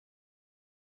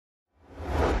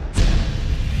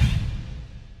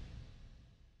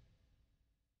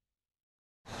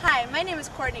My name is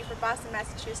Courtney from Boston,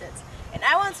 Massachusetts, and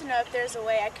I want to know if there's a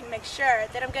way I can make sure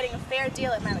that I'm getting a fair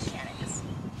deal at my mechanics.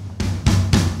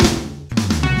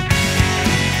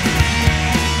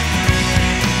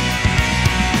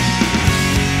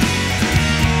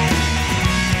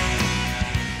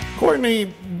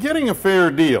 Courtney, getting a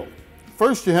fair deal.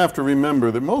 First, you have to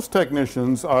remember that most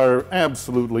technicians are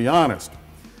absolutely honest.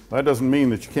 That doesn't mean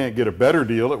that you can't get a better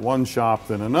deal at one shop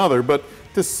than another, but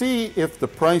to see if the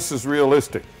price is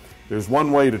realistic. There's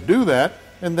one way to do that,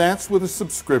 and that's with a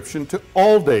subscription to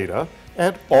AllData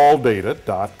at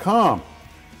alldata.com.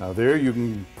 Now there you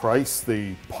can price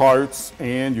the parts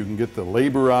and you can get the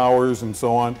labor hours and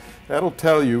so on. That'll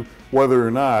tell you whether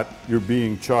or not you're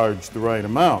being charged the right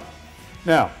amount.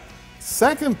 Now,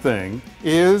 second thing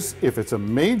is if it's a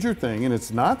major thing and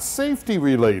it's not safety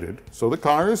related, so the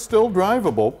car is still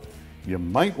drivable, you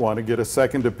might want to get a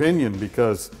second opinion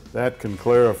because that can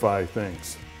clarify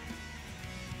things.